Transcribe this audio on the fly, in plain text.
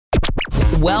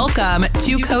Welcome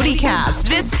to CodyCast.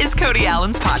 This is Cody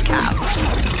Allen's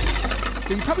podcast.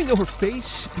 You probably know her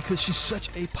face because she's such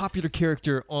a popular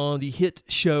character on the hit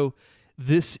show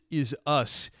This Is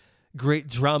Us. Great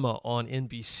drama on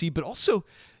NBC, but also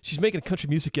she's making a country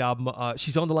music album.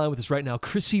 She's on the line with us right now.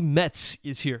 Chrissy Metz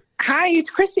is here. Hi, it's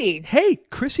Chrissy. Hey,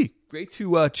 Chrissy. Great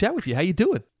to chat with you. How you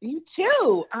doing? You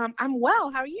too. I'm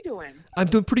well. How are you doing? I'm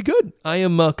doing pretty good. I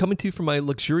am coming to you from my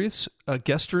luxurious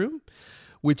guest room,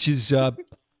 which is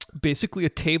basically a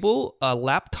table, a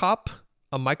laptop,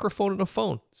 a microphone, and a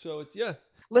phone. So it's, yeah.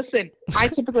 Listen, I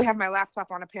typically have my laptop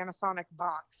on a Panasonic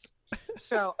box,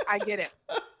 so I get it.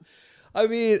 I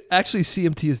mean, actually,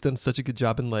 CMT has done such a good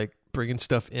job in like bringing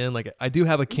stuff in. Like, I do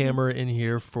have a camera in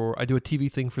here I do a TV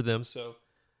thing for them. So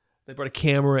they brought a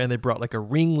camera and they brought like a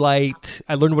ring light.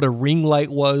 I learned what a ring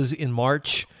light was in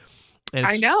March. And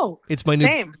I know. It's my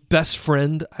new best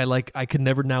friend. I could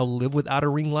never now live without a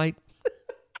ring light.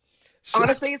 So,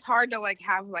 honestly, it's hard to like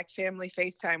have like family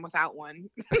FaceTime without one.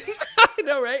 I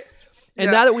know, right? And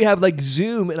now that we have like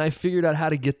Zoom, and I figured out how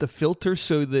to get the filter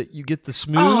so that you get the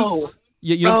smooth.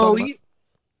 You know what I'm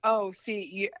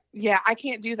talking about? Yeah, I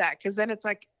can't do that because then it's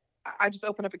like I just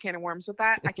open up a can of worms with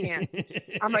that. I can't.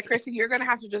 I'm like, Chrissy, you're gonna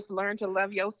have to just learn to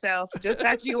love yourself just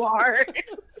as you are.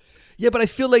 Yeah, but I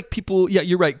feel like people. Yeah,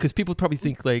 you're right, because people probably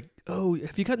think like, "Oh,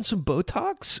 have you gotten some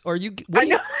Botox? Or you?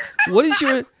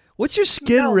 What's your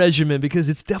skin regimen? Because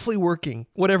it's definitely working.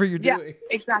 Whatever you're doing." Yeah,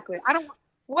 exactly.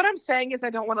 What I'm saying is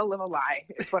I don't want to live a lie.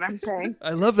 Is what I'm saying.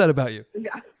 I love that about you.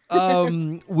 Yeah.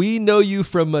 We know you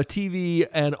from TV,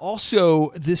 and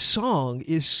also this song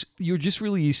you just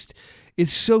released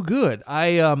is so good.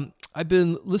 I've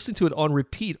been listening to it on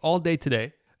repeat all day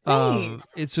today.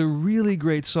 It's a really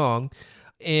great song,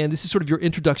 and this is sort of your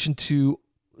introduction to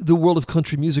the world of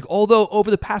country music. Although over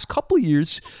the past couple of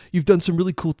years, you've done some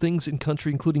really cool things in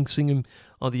country, including singing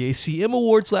on the ACM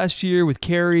Awards last year with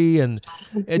Carrie, and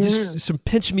just some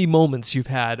pinch me moments you've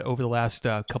had over the last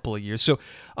couple of years. So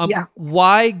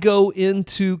why go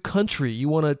into country? You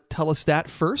want to tell us that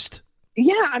first?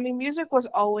 Yeah, I mean, music was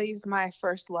always my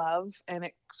first love, and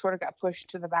it sort of got pushed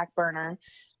to the back burner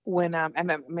when I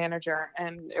met my manager,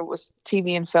 and it was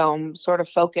TV and film sort of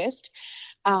focused.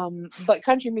 But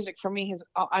country music for me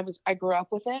I grew up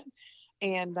with it,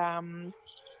 and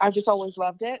I've just always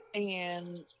loved it.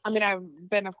 And I mean, I've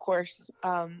been, of course,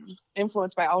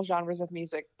 influenced by all genres of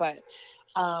music, but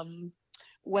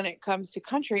when it comes to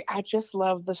country, I just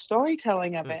love the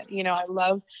storytelling of it. You know, I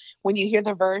love when you hear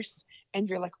the verse and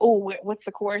you're like, oh, what's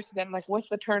the chorus then? Like, what's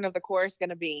the turn of the chorus going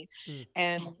to be?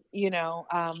 And, you know,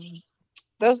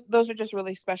 those are just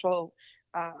really special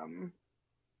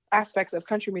aspects of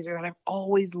country music that I've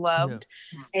always loved.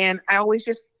 And I always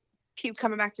just keep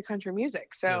coming back to country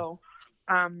music. So,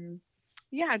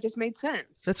 it just made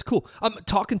sense. That's cool.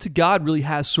 Talking to God really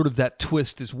has sort of that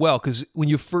twist as well, because when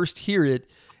you first hear it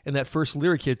and that first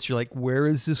lyric hits, you're like, where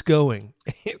is this going?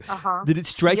 Did it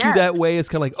strike you that way? It's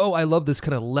kind of like, oh, I love this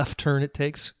kind of left turn it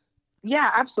takes. Yeah,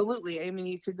 absolutely. I mean,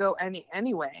 you could go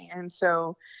any way. And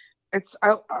so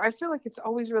I feel like it's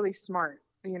always really smart,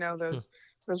 you know, those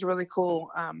really cool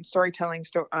storytelling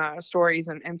stories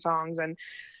and songs. And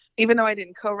even though I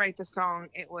didn't co-write the song,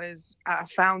 it was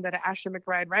found at an Ashley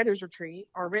McBryde writers retreat,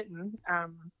 or written.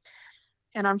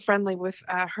 And I'm friendly with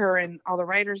her and all the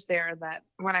writers there, that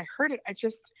when I heard it, I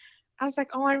was like,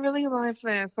 oh, I really love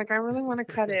this. Like, I really want to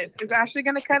cut it. Is Ashley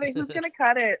going to cut it? Who's going to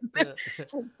cut it?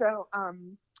 And so,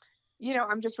 you know,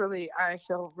 I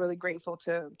feel really grateful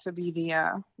to be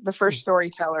the first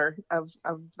storyteller of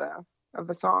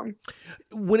the song.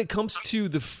 When it comes to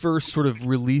the first sort of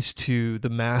release to the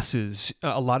masses,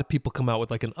 a lot of people come out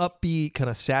with like an upbeat, kind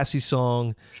of sassy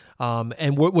song.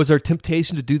 And what was our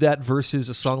temptation to do that versus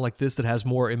a song like this that has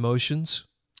more emotions?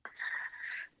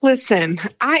 Listen,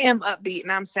 I am upbeat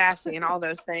and I'm sassy and all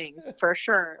those things for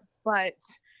sure. But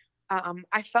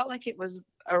I felt like it was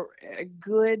a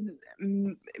good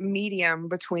medium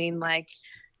between, like,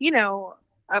 you know,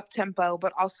 up tempo,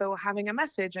 but also having a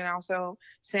message and also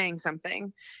saying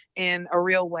something in a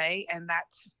real way. And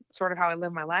that's sort of how I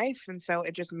live my life. And so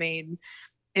it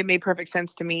made perfect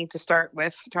sense to me to start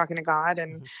with Talking to God.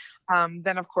 And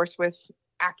then, of course, with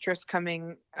Actress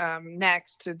coming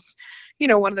next, it's, you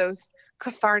know, one of those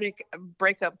cathartic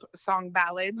breakup song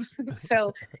ballads.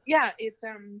 So yeah, it's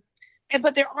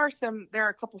but there are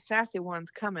a couple sassy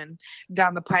ones coming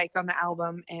down the pike on the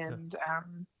album, and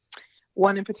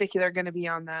one in particular going to be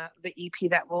on the EP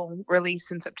that will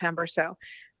release in September. So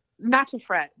not to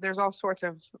fret, there's all sorts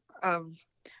of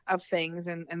things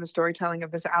in the storytelling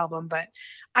of this album, but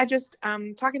I just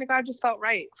Talking to God just felt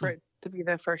right for it to be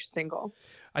the first single.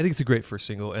 I think it's a great first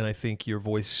single, and I think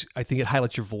it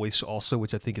highlights your voice also,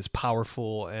 which I think is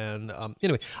powerful. And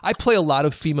anyway, I play a lot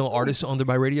of female artists on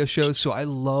my radio shows, so I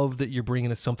love that you're bringing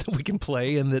us something we can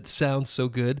play and that sounds so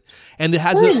good. And it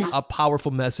has a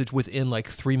powerful message within like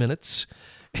 3 minutes.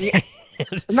 Yeah.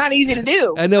 It's not easy to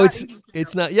do. I know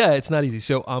it's not easy.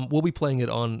 So we'll be playing it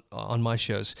on my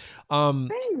shows.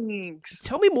 Thanks.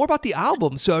 Tell me more about the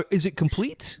album. So is it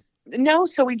complete? No,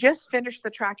 so we just finished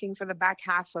the tracking for the back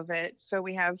half of it. So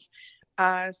we have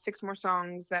 6 more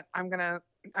songs that I'm gonna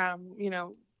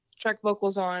track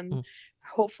vocals on,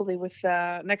 hopefully with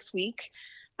next week,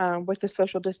 with the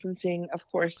social distancing, of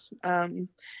course,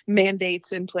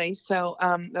 mandates in place. So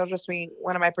that'll just be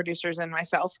one of my producers and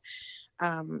myself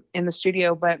in the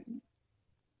studio. But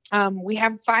we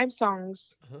have 5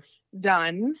 songs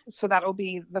done, so that'll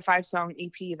be the 5-song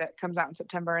EP that comes out in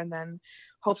September, and then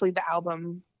hopefully the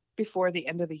album before the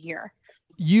end of the year.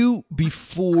 You,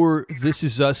 before This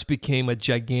Is Us became a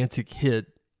gigantic hit,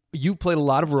 you played a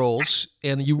lot of roles,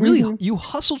 and you really you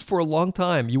hustled for a long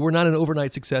time. You were not an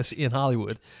overnight success in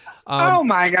Hollywood. Oh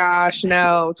my gosh,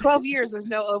 no. 12 years is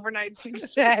no overnight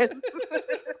success.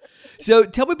 So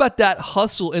tell me about that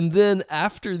hustle, and then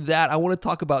after that, I want to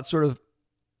talk about sort of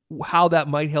how that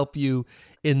might help you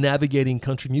in navigating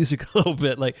country music a little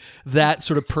bit, like that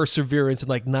sort of perseverance and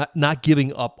like not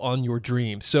giving up on your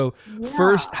dream. So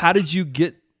first, how did you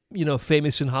get,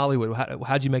 famous in Hollywood?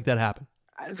 How'd you make that happen?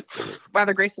 By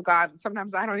the grace of God.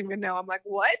 Sometimes I don't even know. I'm like,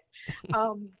 what?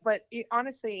 But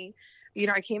honestly,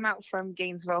 I came out from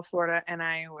Gainesville, Florida, and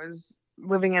I was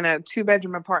living in a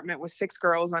 2-bedroom apartment with 6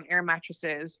 girls on air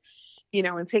mattresses,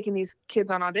 and taking these kids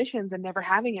on auditions and never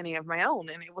having any of my own.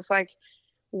 And it was like,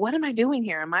 what am I doing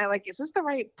here? Am I like, is this the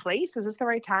right place? Is this the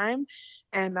right time?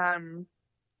 And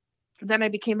then I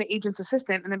became an agent's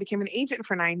assistant, and then became an agent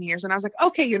for 9 years. And I was like,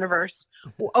 okay, universe.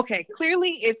 Well, okay, clearly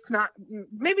it's not,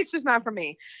 maybe it's just not for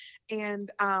me. And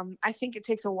I think it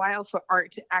takes a while for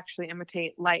art to actually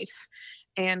imitate life,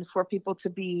 and for people to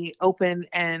be open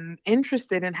and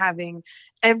interested in having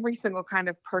every single kind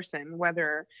of person,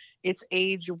 whether it's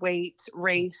age, weight,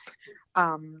 race,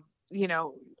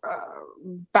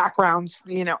 backgrounds,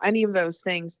 any of those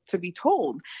things to be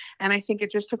told. And I think it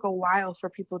just took a while for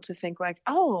people to think like,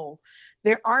 oh,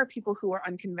 there are people who are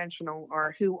unconventional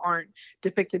or who aren't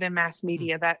depicted in mass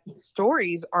media, that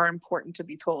stories are important to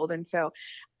be told. And so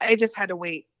I just had to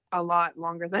wait a lot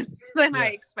longer than I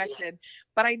expected,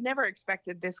 but I never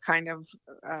expected this kind of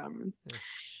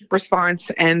response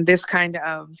and this kind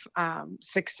of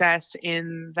success,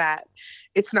 in that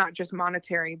it's not just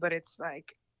monetary, but it's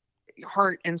like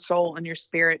heart and soul and your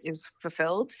spirit is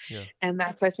fulfilled. And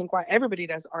that's, I think, why everybody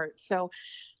does art. So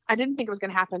I didn't think it was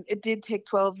going to happen. It did take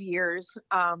 12 years.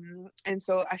 And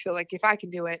so I feel like if I can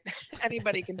do it,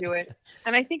 anybody can do it.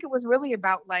 And I think it was really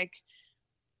about like,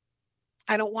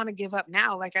 I don't want to give up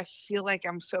now. Like, I feel like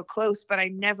I'm so close, but I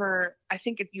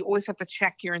think you always have to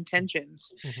check your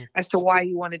intentions as to why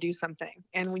you want to do something.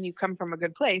 And when you come from a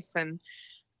good place, then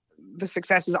the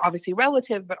success is obviously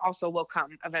relative, but also will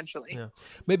come eventually. Yeah.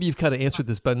 Maybe you've kind of answered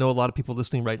this, but I know a lot of people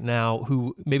listening right now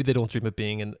who maybe they don't dream of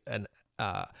being an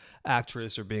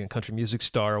actress or being a country music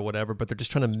star or whatever, but they're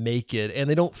just trying to make it, and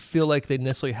they don't feel like they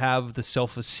necessarily have the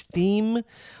self-esteem,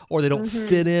 or they don't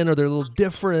fit in, or they're a little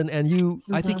different. And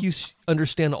I think you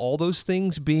understand all those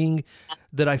things, being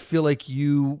that I feel like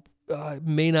you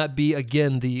may not be,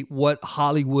 again, what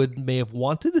Hollywood may have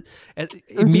wanted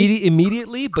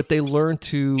immediately, but they learn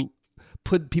to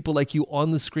put people like you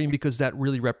on the screen because that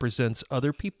really represents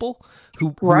other people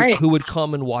who would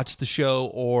come and watch the show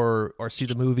or see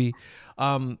the movie.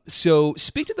 So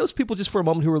speak to those people just for a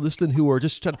moment who are listening, who are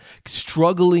just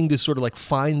struggling to sort of like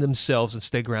find themselves and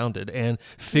stay grounded and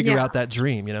figure out that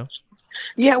dream,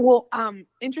 Yeah, well,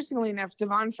 interestingly enough,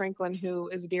 Devon Franklin, who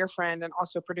is a dear friend and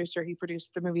also producer, he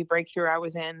produced the movie Breakthrough I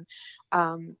was in.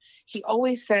 He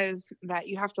always says that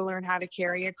you have to learn how to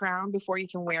carry a crown before you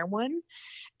can wear one.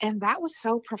 And that was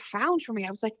so profound for me. I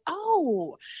was like,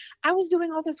 oh, I was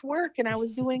doing all this work and I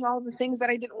was doing all the things that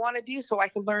I didn't want to do so I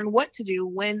could learn what to do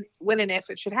when and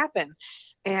if it should happen.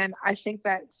 And I think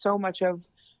that so much of,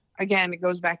 again, it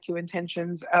goes back to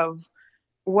intentions of,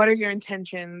 what are your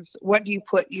intentions? What do you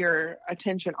put your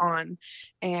attention on?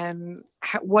 And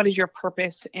what is your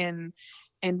purpose in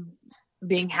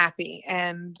being happy?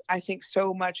 And I think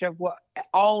so much of what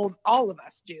all of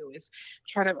us do is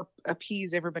try to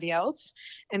appease everybody else.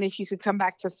 And if you could come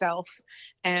back to self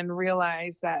and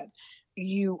realize that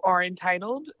you are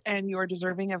entitled and you're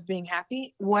deserving of being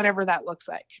happy, whatever that looks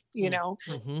like,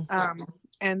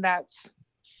 and that's,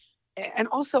 and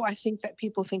also I think that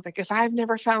people think like, if I've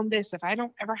never found this, if I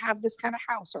don't ever have this kind of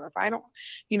house, or if I don't,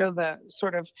 the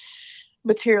sort of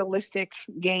materialistic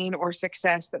gain or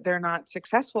success that they're not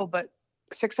successful, but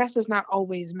success is not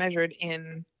always measured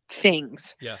in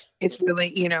things. Yeah. It's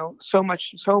really, so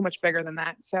much bigger than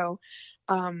that. So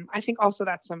I think also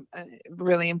that's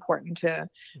really important to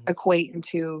equate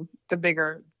into the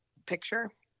bigger picture.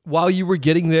 While you were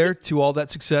getting there to all that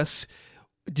success,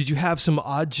 did you have some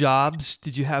odd jobs?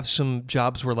 Did you have some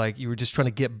jobs where like you were just trying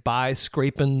to get by,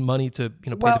 scraping money to,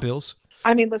 pay the bills?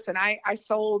 I mean, listen, I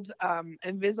sold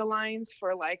Invisaligns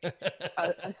for like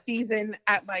a season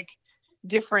at like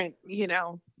different,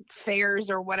 fairs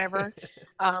or whatever.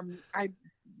 I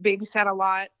babysat a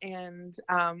lot, and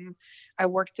I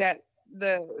worked at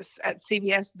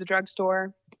CVS, the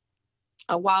drugstore,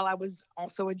 while I was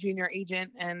also a junior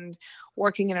agent and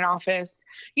working in an office.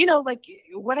 Like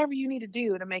whatever you need to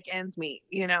do to make ends meet,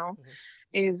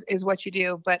 is what you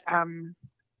do. But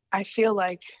I feel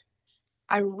like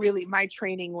my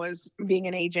training was being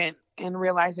an agent and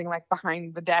realizing like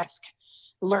behind the desk,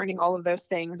 learning all of those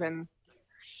things. And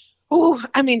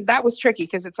that was tricky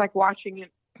because it's like watching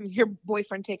your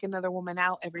boyfriend take another woman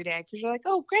out every day because you're like,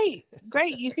 oh, great.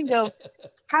 You can go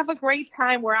have a great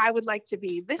time where I would like to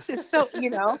be. This is so,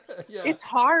 Yeah. It's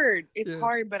hard. It's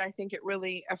hard, but I think it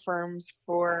really affirms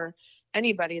for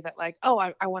anybody that like, oh,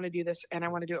 I want to do this and I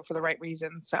want to do it for the right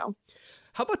reason. So.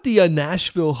 How about the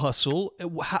Nashville hustle?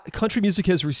 Country music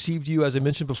has received you, as I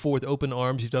mentioned before, with open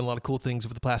arms. You've done a lot of cool things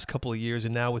over the past couple of years,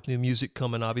 and now with new music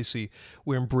coming, obviously,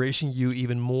 we're embracing you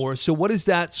even more. So what has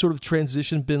that sort of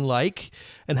transition been like,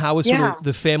 and how has sort of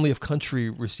the family of country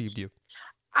received you?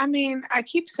 I mean, I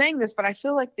keep saying this, but I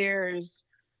feel like there's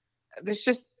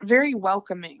just very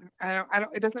welcoming.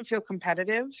 It doesn't feel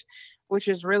competitive, which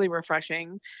is really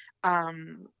refreshing.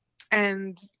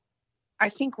 And I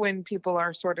think when people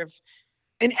are sort of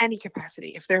in any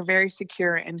capacity, if they're very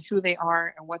secure in who they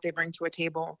are and what they bring to a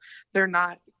table, they're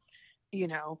not,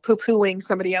 poo-pooing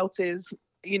somebody else's,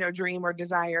 dream or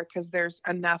desire because there's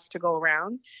enough to go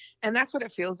around. And that's what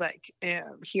it feels like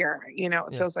here.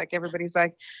 It feels like everybody's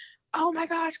like, oh my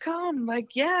gosh, come, like,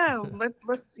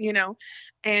 let's,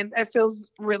 and it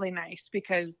feels really nice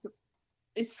because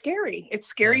it's scary. It's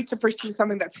scary to pursue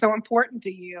something that's so important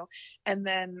to you. And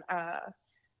then,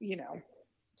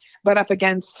 but up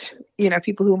against,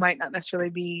 people who might not necessarily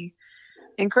be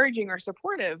encouraging or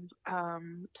supportive.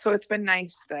 So it's been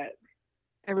nice that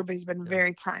everybody's been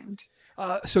very kind.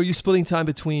 So are you splitting time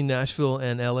between Nashville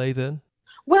and LA then?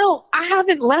 Well, I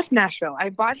haven't left Nashville.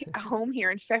 I bought a home here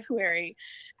in February,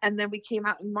 and then we came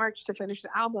out in March to finish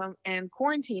the album, and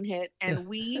quarantine hit, and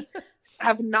we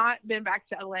have not been back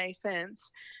to LA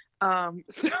since.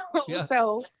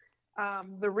 So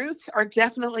the roots are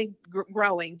definitely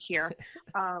growing here.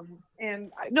 But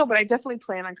I definitely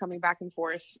plan on coming back and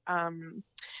forth. And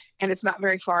it's not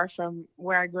very far from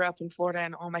where I grew up in Florida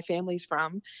and all my family's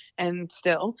from, and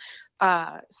still.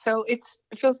 So it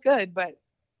feels good, but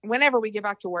whenever we get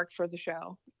back to work for the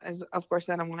show, as of course,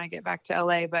 then when I get back to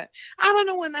LA, but I don't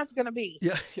know when that's going to be.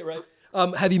 Yeah, you're right.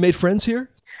 Have you made friends here?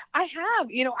 I have,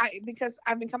 because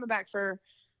I've been coming back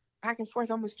and forth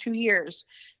almost 2 years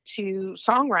to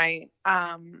songwrite,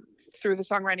 through the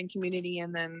songwriting community,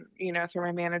 and then, through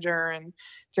my manager and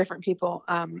different people.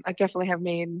 I definitely have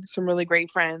made some really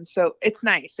great friends. So it's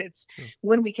nice. It's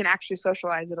when we can actually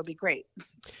socialize, it'll be great.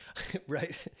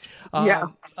 Right.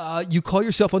 You call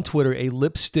yourself on Twitter a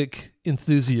lipstick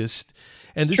enthusiast.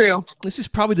 And this is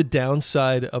probably the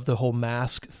downside of the whole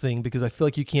mask thing, because I feel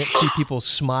like you can't see people's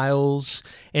smiles.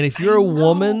 And if you're a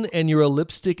woman and you're a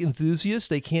lipstick enthusiast,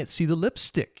 they can't see the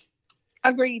lipstick.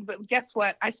 Agreed, but guess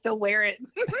what? I still wear it.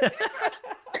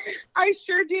 I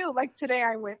sure do. Like today,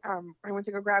 I went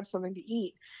to go grab something to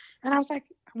eat, and I was like,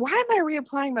 "Why am I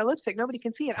reapplying my lipstick? Nobody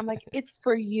can see it." I'm like, "It's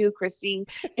for you, Chrissy.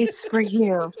 It's for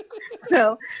you."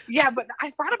 So yeah, but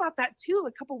I thought about that too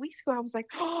a couple weeks ago. I was like,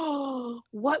 "Oh,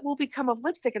 what will become of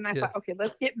lipstick?" And I thought, okay,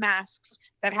 let's get masks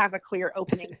that have a clear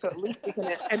opening, so at least we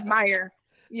can admire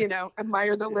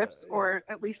the lips, or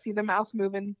at least see the mouth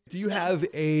moving. Do you have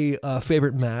a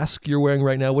favorite mask you're wearing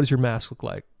right now? What does your mask look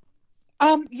like?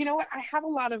 You know what? I have a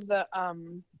lot of the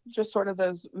just sort of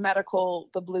those medical,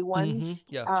 the blue ones.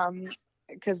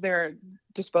 Because they're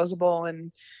disposable,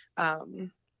 and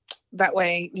that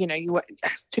way, you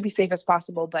to be safe as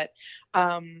possible. But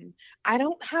I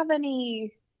don't have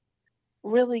any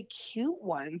really cute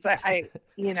ones. I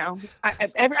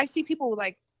see people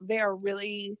like they are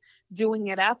really doing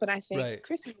it up, and I think,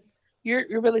 Chrissy,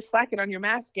 you're really slacking on your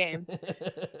mask game.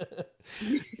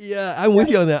 Yeah, I'm with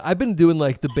you on that. I've been doing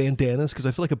like the bandanas because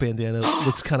I feel like a bandana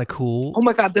looks kind of cool. Oh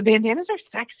my God, the bandanas are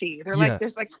sexy. They're Yeah.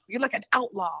 you're like an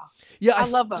outlaw. Yeah, I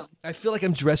love them. I feel like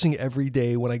I'm dressing every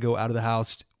day when I go out of the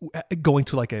house, going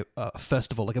to like a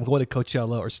festival, like I'm going to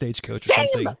Coachella or Stagecoach or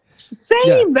something. Same.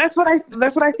 Yeah. That's what I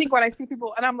think when I see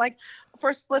people, and I'm like,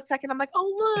 for a split second, I'm like,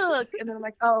 oh look, and then I'm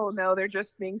like, oh no, they're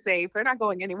just being safe. They're not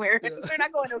going anywhere. They're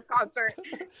not going to a concert.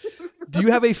 Do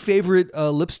you have a favorite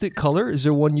lipstick color? Is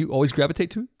there one you always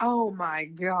gravitate to? Oh my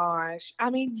gosh. I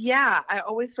mean, yeah, I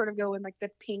always sort of go in like the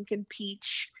pink and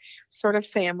peach sort of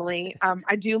family.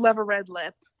 I do love a red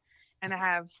lip, and I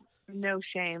have no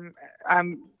shame.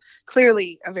 I'm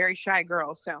clearly a very shy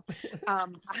girl, so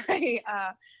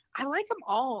I like them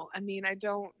all. I mean,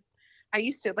 I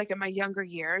used to, like in my younger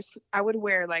years, I would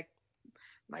wear like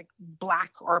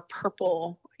black or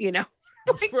purple,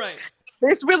 like, Right.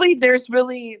 There's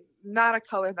really not a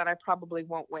color that I probably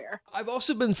won't wear. I've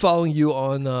also been following you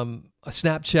on a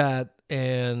Snapchat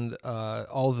and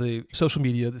all the social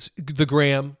media, the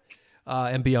gram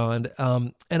and beyond.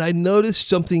 And I noticed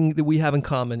something that we have in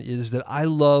common is that I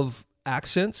love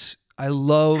accents. I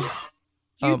love...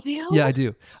 You do? Yeah, I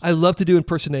do. I love to do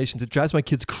impersonations. It drives my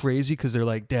kids crazy because they're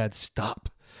like, "Dad, stop."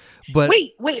 But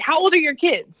wait, how old are your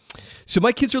kids? So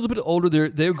my kids are a little bit older.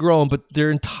 They're grown, but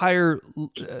their entire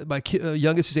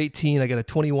youngest is 18. I got a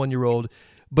 21-year-old,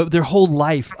 but their whole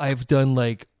life I've done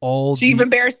like all. So you've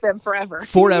embarrassed them forever.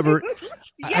 Forever.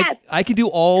 Yes. I can do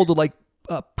all the like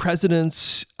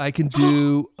presidents. I can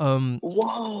do.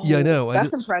 Whoa. Yeah, I know.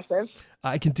 That's impressive.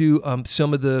 I can do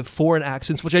some of the foreign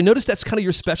accents, which I noticed that's kind of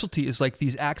your specialty is like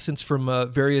these accents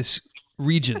from various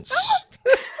regions.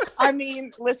 I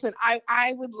mean, listen,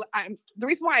 the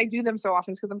reason why I do them so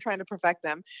often is because I'm trying to perfect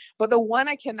them. But the one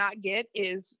I cannot get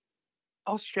is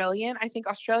Australian. I think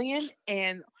Australian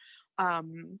and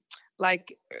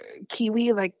like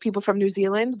Kiwi, like people from New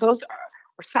Zealand, those are,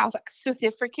 or South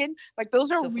African, like those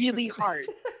are really hard.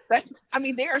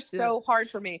 They are so hard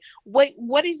for me.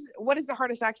 What is the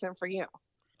hardest accent for you?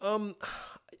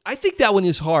 I think that one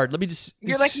is hard.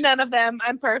 You're like, none of them.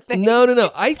 I'm perfect. No.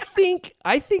 I think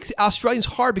Australian's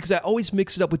hard because I always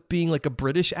mix it up with being like a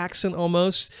British accent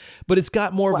almost, but it's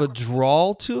got more of a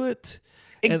drawl to it.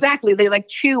 Exactly. They like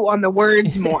chew on the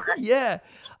words more. Yeah.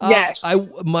 Yes.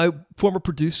 My former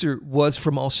producer was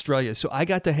from Australia, so I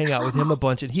got to hang out with him a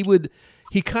bunch, and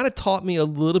he kind of taught me a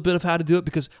little bit of how to do it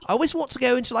because I always want to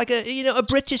go into like a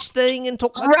British thing and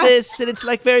talk like this, and it's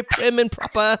like very prim and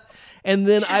proper. And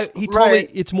then he told me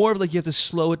it's more of like you have to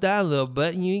slow it down a little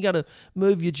bit, and you got to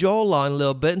move your jawline a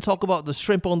little bit and talk about the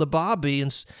shrimp on the barbie,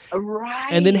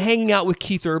 and then hanging out with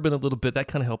Keith Urban a little bit, that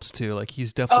kind of helps too. Like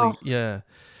he's definitely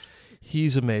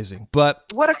he's amazing. But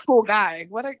what a cool guy!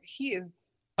 He is.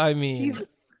 I mean,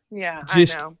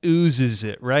 just I know. Oozes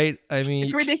it, right? I mean,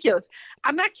 it's ridiculous.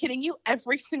 I'm not kidding you.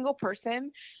 Every single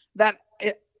person that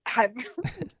I've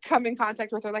come in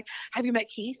contact with are like, "Have you met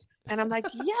Keith?" And I'm like,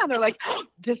 "Yeah." And they're like,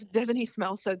 "Doesn't he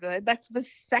smell so good?" That's the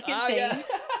second thing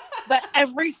that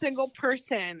every single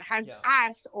person has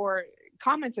asked or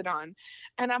commented on,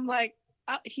 and I'm like,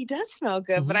 "He does smell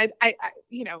good," but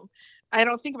I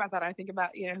don't think about that. I think about,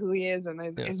 who he is and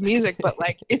his music, but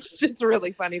like, it's just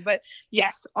really funny. But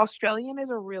yes, Australian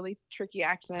is a really tricky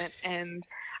accent, and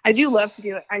I do love to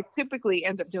do it. I typically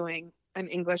end up doing an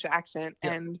English accent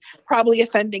and probably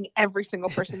offending every single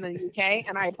person in the UK,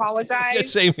 and I apologize. Yeah,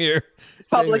 same here.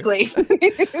 Publicly.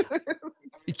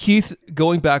 Keith,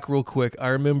 going back real quick, I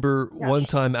remember one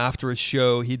time after a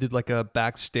show, he did like a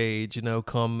backstage,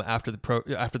 come after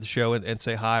the show and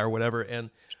say hi or whatever, and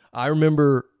I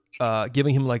remember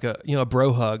giving him like a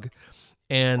bro hug,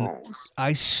 and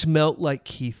I smelled like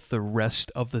Keith the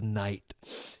rest of the night.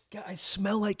 God, I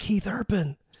smell like Keith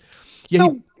Urban. Yeah.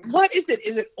 So what is it?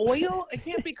 Is it oil? It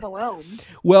can't be cologne.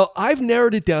 Well, I've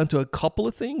narrowed it down to a couple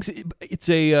of things.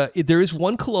 There is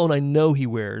one cologne I know he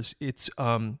wears. It's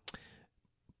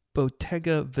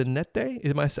Bottega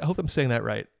Veneta. I hope I'm saying that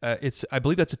right. I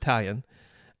believe that's Italian.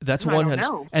 That's one. I don't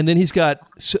know. And then he's got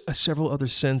several other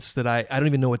scents that I don't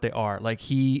even know what they are. Like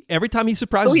every time he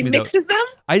surprises me, he mixes them?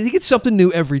 I think it's something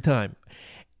new every time.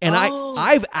 And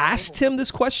I've asked him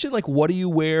this question, like, what do you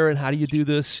wear and how do you do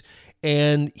this?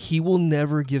 And he will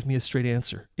never give me a straight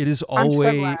answer. It is always,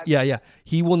 I'm so glad.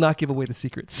 He will not give away the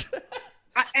secrets.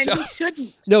 He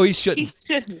shouldn't. No, he shouldn't. He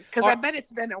shouldn't, because I bet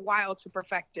it's been a while to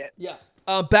perfect it. Yeah.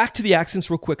 Back to the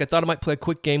accents real quick. I thought I might play a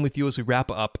quick game with you as we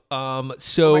wrap up. Oh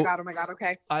my God,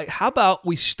 okay. How about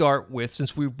we start with,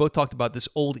 since we both talked about this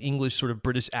old English sort of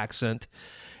British accent,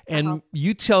 and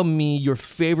you tell me your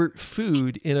favorite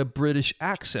food in a British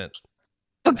accent.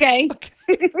 Okay.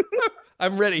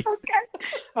 I'm ready. Okay.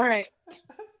 All right.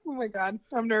 Oh my God,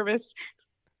 I'm nervous.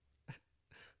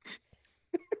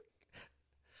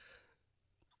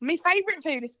 My favorite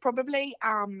food is probably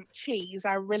cheese.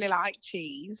 I really like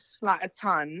cheese, like a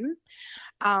ton.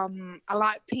 I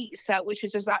like pizza, which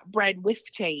is just like bread with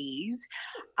cheese.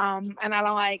 And I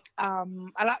like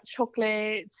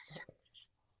chocolates.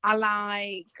 I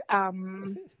like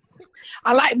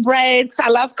breads. I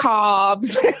love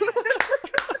carbs.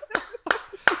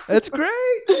 That's great.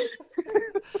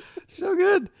 So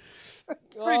good.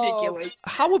 It's ridiculous.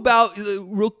 How about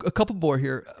a couple more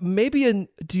here? Maybe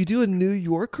do you do a New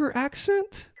Yorker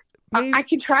accent? I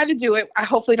can try to do it. I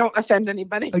hopefully don't offend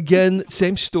anybody. Again,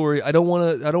 same story. I don't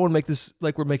want to make this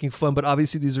like we're making fun, but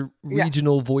obviously these are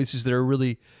regional voices that are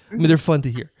really, I mean, they're fun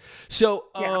to hear.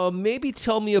 So maybe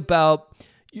tell me about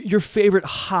your favorite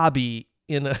hobby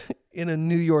in a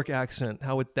New York accent.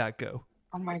 How would that go?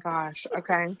 Oh my gosh.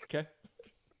 Okay. Okay.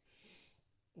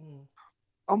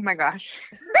 Oh my gosh.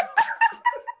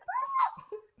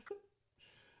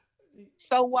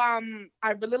 So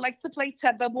I really like to play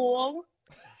tetherball.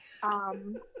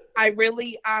 I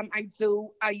do.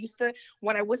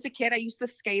 When I was a kid, I used to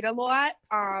skate a lot.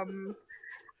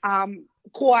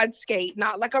 Quad skate,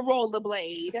 not like a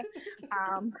rollerblade.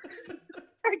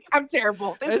 I'm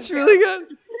terrible. That's really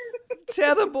good.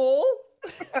 Tetherball.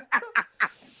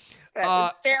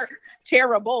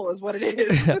 Terrible is what it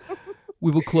is.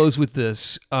 We will close with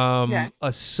this.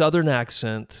 A Southern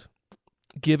accent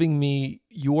giving me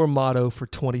your motto for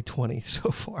 2020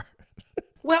 so far.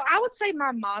 Well, I would say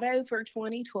my motto for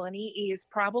 2020 is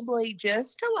probably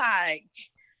just to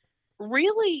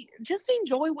really just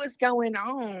enjoy what's going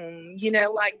on.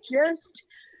 Just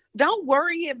don't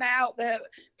worry about the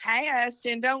past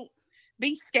and don't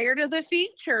be scared of the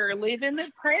future. Live in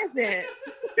the present.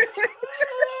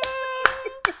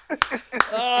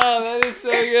 Oh, that is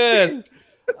so good.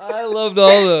 I loved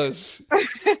all those.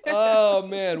 Oh,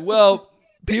 man. Well,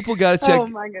 people got to check. Oh,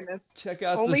 my goodness. Check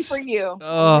out Only this. for you.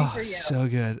 Oh, Only for you. So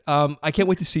good. I can't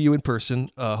wait to see you in person.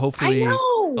 Hopefully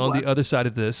on the other side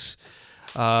of this.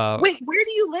 Wait, where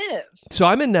do you live? So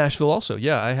I'm in Nashville also.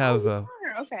 Yeah, I have.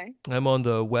 Okay. I'm on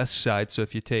the west side. So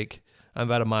if you I'm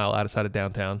about a mile outside of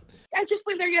downtown. I just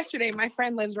went there yesterday. My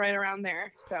friend lives right around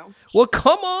there. So. Well,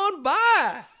 come on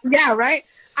by. Yeah, right.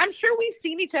 I'm sure we've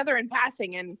seen each other in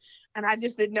passing, and I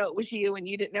just didn't know it was you, and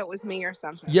you didn't know it was me or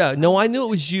something. Yeah, no, I knew it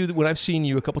was you when I've seen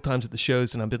you a couple times at the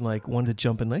shows, and I've been wanted to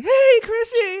jump in hey,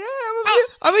 Chrissy,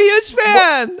 I'm a huge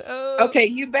fan. Okay,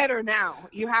 you better now.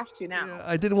 You have to now. Yeah,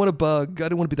 I didn't want to bug. I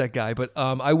didn't want to be that guy, but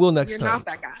I will next time. You're not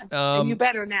that guy. And you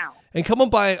better now. And come on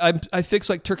by. I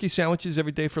fix turkey sandwiches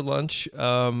every day for lunch.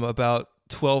 About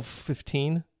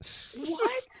 12:15.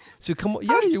 What? So come on.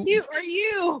 How cute are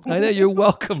you? I know, you're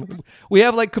welcome. We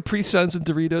have Capri Suns and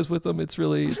Doritos with them. It's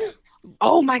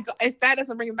Oh my God! If that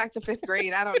doesn't bring me back to 5th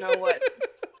grade, I don't know what.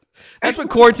 That's what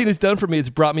quarantine has done for me. It's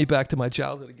brought me back to my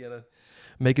childhood again.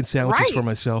 Making sandwiches for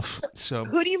myself. So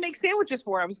who do you make sandwiches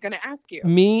for? I was going to ask you.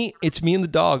 It's me and the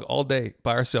dog all day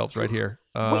by ourselves right here.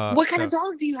 What kind of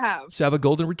dog do you have? So I have a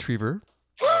golden retriever.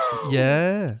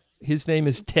 Yeah. His name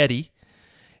is Teddy.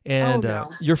 And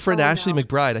your friend Ashley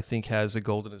McBride, I think, has a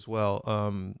golden as well.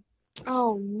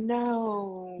 Oh,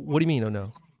 no. What do you mean, oh,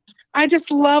 no? I just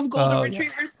love golden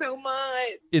retrievers so much.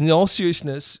 In all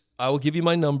seriousness, I will give you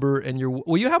my number and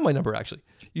you have my number, actually.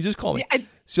 You just call me. Yeah,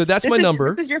 so that's my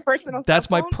number. This is your personal cell That's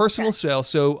phone? my personal cell.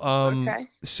 So,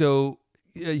 so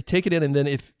you take it in, and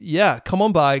then come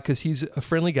on by, because he's a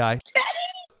friendly guy. Teddy!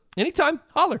 Anytime,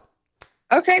 holler.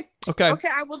 Okay. Okay,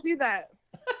 I will do that.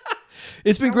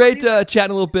 It's been great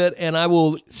chatting a little bit, and I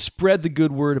will spread the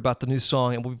good word about the new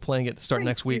song, and we'll be playing it to start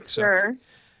next week. Sure.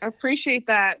 I appreciate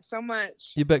that so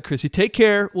much. You bet, Chrissy. Take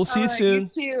care. We'll see you soon.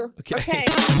 You too. Okay.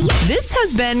 This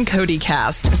has been Cody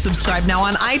Cast. Subscribe now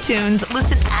on iTunes.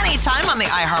 Listen anytime on the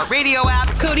iHeartRadio app.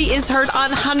 Cody is heard on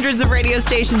hundreds of radio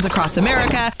stations across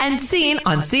America and seen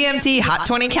on CMT Hot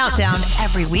 20 Countdown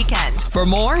every weekend. For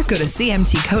more, go to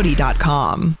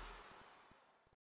cmtcody.com.